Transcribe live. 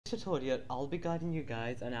tutorial, I'll be guiding you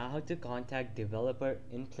guys on how to contact developer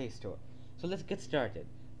in Play Store. So let's get started.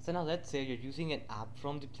 So now let's say you're using an app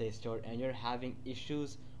from the Play Store and you're having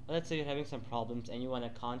issues, or let's say you're having some problems and you want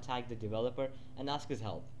to contact the developer and ask his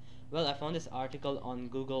help. Well, I found this article on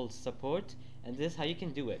Google support, and this is how you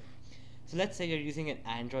can do it. So let's say you're using an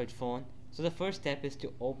Android phone. So the first step is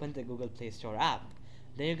to open the Google Play Store app.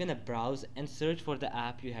 Then you're gonna browse and search for the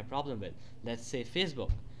app you have problem with. Let's say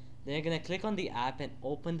Facebook. Then you're gonna click on the app and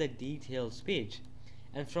open the details page.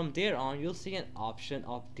 And from there on, you'll see an option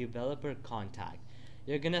of developer contact.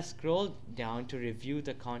 You're gonna scroll down to review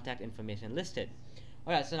the contact information listed.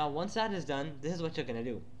 Alright, so now once that is done, this is what you're gonna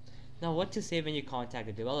do. Now what to say when you contact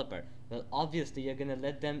the developer? Well, obviously you're gonna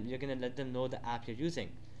let them know the app you're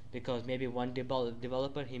using, because maybe one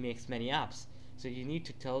developer, he makes many apps. So you need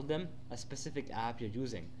to tell them a specific app you're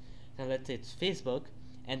using. So let's say it's Facebook,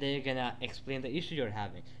 and then you're gonna explain the issue you're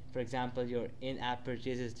having. For example, your in-app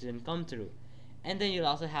purchases didn't come through. And then you'll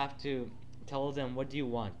also have to tell them what do you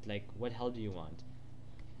want, like what help do you want.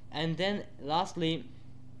 And then lastly,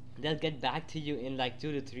 they'll get back to you in like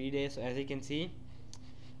 2 to 3 days. So as you can see,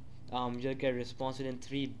 you'll get a response within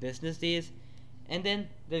 3 business days, and then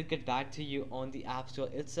they'll get back to you on the app store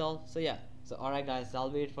itself. So yeah, so alright guys, that'll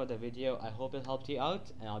be it for the video. I hope it helped you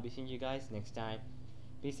out, and I'll be seeing you guys next time.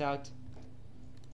 Peace out.